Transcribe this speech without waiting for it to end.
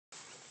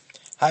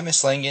Hi,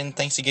 Miss Lengen.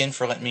 Thanks again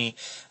for letting me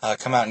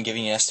come out and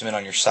giving you an estimate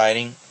on your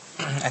siding.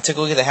 I took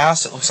a look at the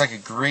house. It looks like a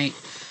great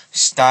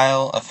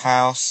style of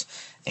house,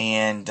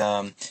 and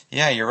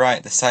yeah, you're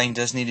right. The siding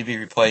does need to be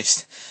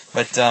replaced.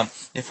 But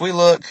if we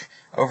look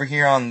over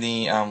here on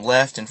the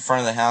left in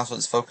front of the house,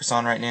 let's focus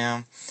on right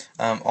now.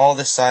 All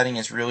this siding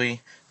is really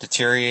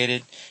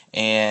deteriorated,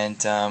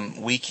 and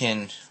we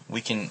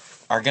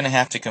are going to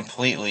have to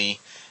completely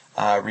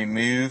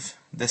remove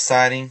this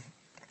siding.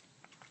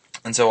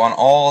 And so on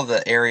all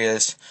the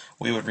areas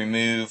we would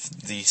remove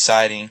the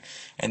siding,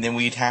 and then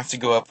we'd have to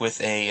go up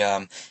with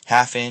a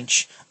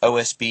half-inch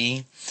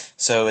OSB.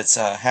 So it's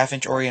a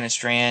half-inch oriented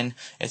strand.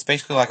 It's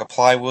basically like a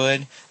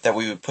plywood that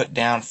we would put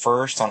down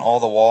first on all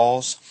the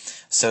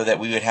walls, so that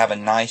we would have a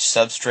nice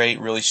substrate,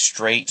 really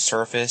straight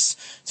surface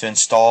to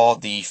install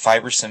the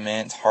fiber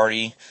cement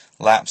hardy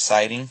lap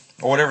siding,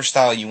 or whatever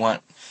style you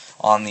want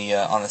on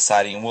the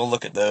siding. And we'll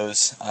look at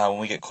those when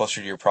we get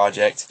closer to your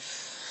project.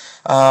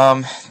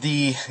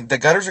 The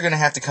gutters are going to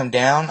have to come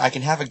down. I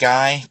can have a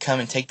guy come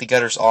and take the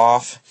gutters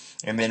off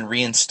and then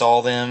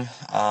reinstall them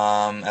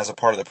as a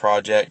part of the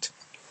project,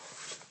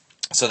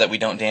 so that we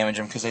don't damage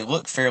them, because they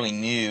look fairly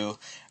new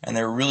and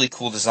they're a really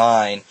cool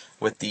design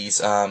with these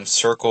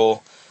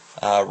circle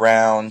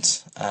round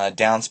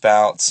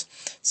downspouts.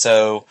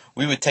 So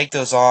we would take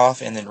those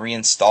off and then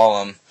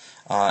reinstall them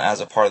as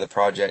a part of the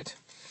project.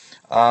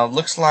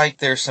 Looks like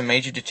there's some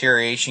major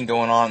deterioration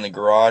going on in the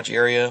garage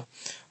area.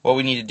 What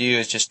we need to do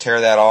is just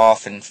tear that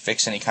off and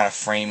fix any kind of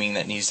framing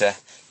that needs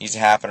to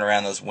happen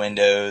around those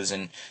windows,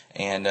 and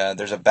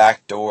there's a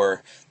back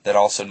door that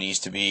also needs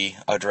to be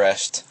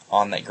addressed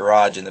on that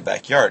garage in the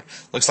backyard.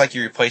 Looks like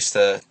you replaced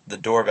the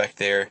door back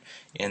there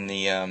in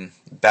the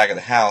back of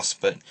the house,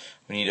 but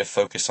we need to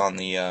focus on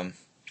the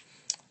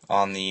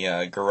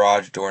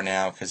garage door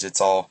now, because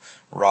it's all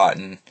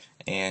rotten,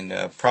 and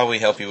probably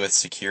help you with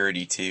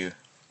security too.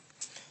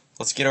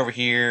 Let's get over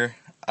here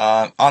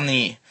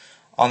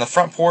on the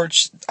front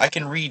porch. I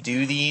can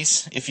redo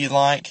these if you'd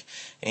like,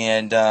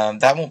 and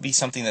that won't be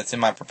something that's in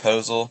my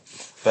proposal,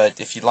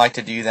 but if you'd like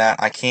to do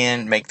that, I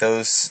can make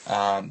those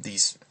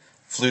these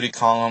fluted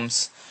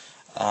columns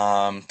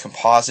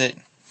composite.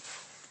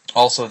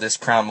 Also, this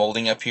crown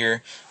molding up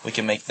here, we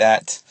can make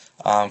that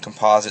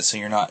composite, so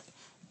you're not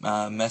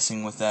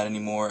messing with that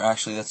anymore.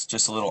 Actually, that's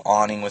just a little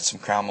awning with some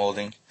crown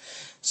molding,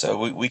 so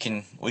we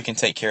can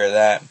take care of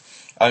that.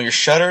 Your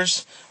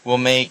shutters will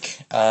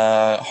make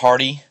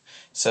hardy,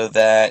 so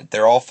that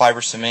they're all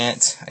fiber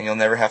cement and you'll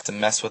never have to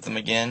mess with them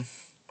again.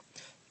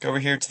 Go over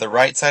here to the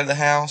right side of the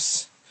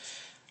house.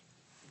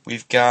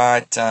 We've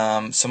got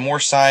some more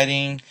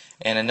siding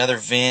and another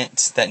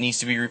vent that needs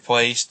to be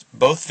replaced.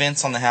 Both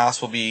vents on the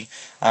house will be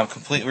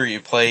completely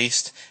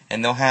replaced,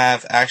 and they'll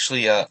have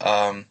actually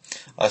a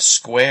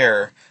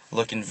square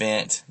looking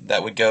vent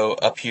that would go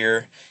up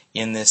here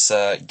in this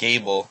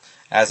gable,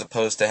 as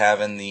opposed to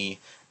having the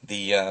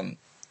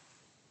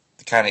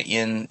kind of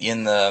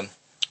in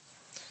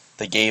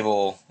the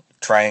gable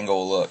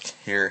triangle look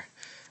here.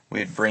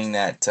 We'd bring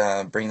that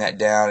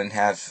down and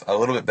have a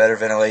little bit better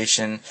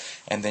ventilation,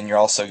 and then you're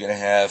also going to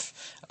have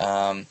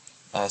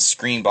a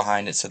screen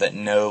behind it so that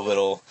no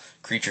little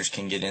creatures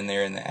can get in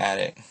there in the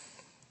attic.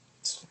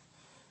 Let's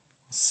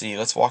see.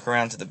 Let's walk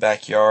around to the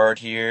backyard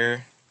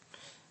here.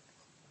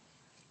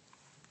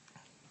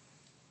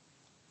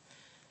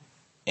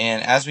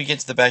 And as we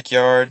get to the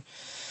backyard,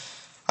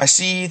 I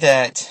see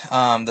that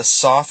the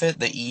soffit,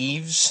 the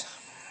eaves,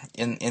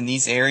 in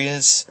these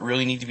areas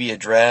really need to be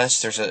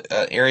addressed. There's an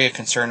area of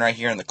concern right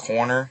here in the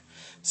corner.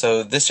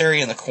 So this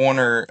area in the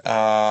corner,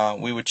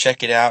 we would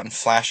check it out and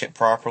flash it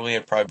properly.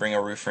 I'd probably bring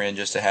a roofer in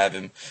just to have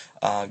him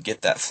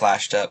get that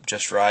flashed up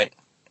just right.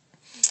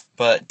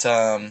 But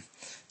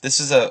this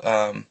is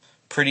a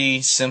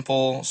pretty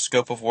simple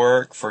scope of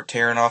work for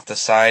tearing off the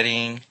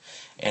siding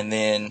and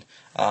then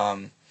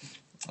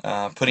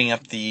putting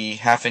up the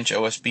half-inch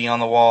OSB on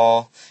the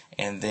wall,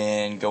 and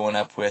then going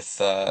up with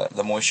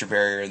the moisture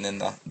barrier and then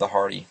the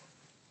hardy.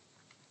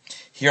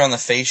 Here on the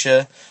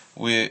fascia,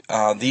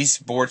 these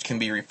boards can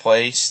be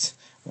replaced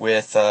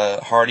with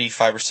hardy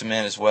fiber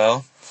cement as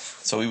well.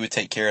 So we would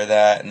take care of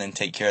that, and then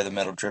take care of the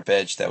metal drip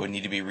edge that would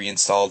need to be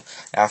reinstalled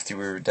after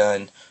we were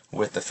done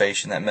with the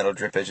fascia. And that metal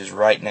drip edge is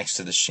right next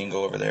to the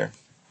shingle over there.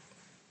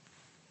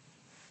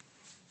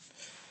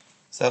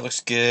 So that looks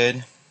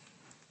good.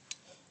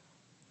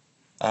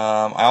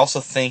 I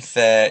also think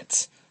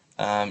that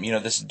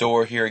this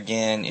door here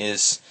again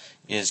is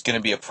going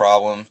to be a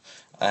problem,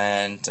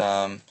 and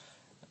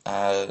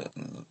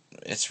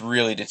it's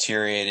really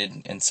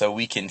deteriorated, and so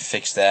we can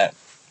fix that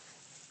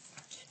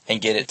and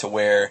get it to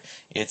where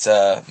it's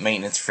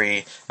maintenance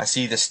free. I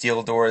see the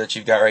steel door that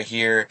you've got right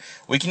here.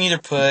 We can either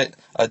put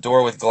a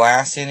door with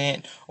glass in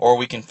it, or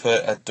we can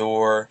put a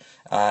door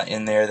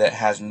in there that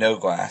has no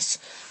glass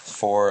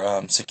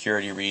for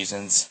security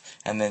reasons,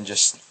 and then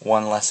just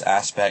one less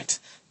aspect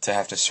to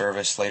have to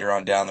service later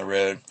on down the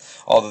road.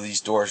 Although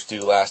these doors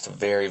do last a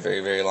very, very,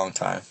 very long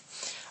time.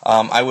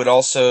 I would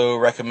also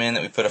recommend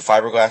that we put a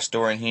fiberglass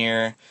door in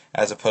here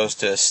as opposed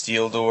to a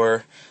steel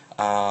door.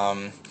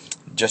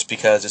 just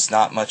because it's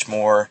not much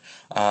more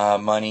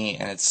money,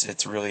 and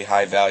it's really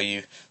high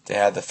value to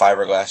have the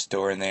fiberglass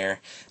door in there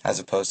as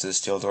opposed to the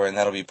steel door. And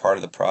that'll be part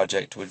of the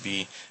project, would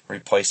be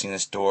replacing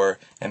this door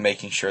and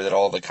making sure that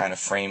all the kind of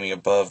framing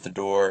above the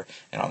door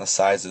and on the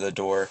sides of the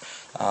door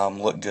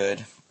look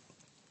good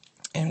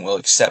and will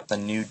accept the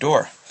new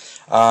door.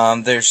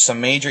 There's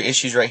some major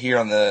issues right here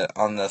on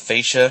the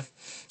fascia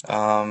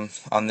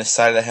on this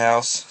side of the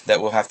house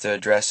that we'll have to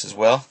address as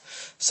well.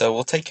 So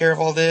we'll take care of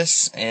all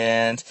this,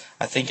 and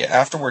I think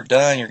after we're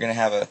done, you're going to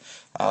have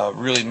a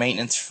really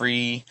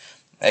maintenance-free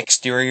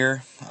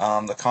exterior.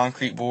 The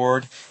concrete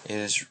board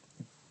is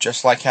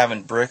just like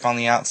having brick on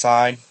the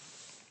outside,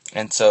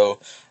 and so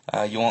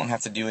you won't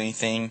have to do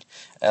anything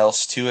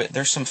else to it.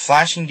 There's some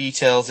flashing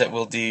details that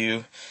we'll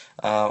do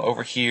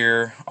over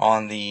here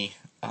on the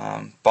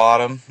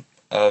bottom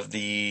of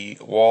the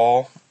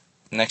wall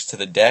next to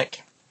the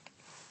deck,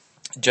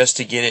 just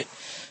to get it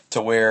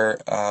to where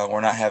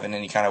we're not having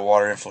any kind of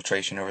water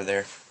infiltration over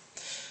there.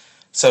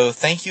 So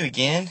thank you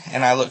again,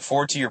 and I look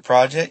forward to your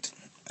project.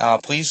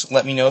 Please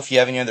let me know if you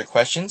have any other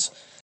questions.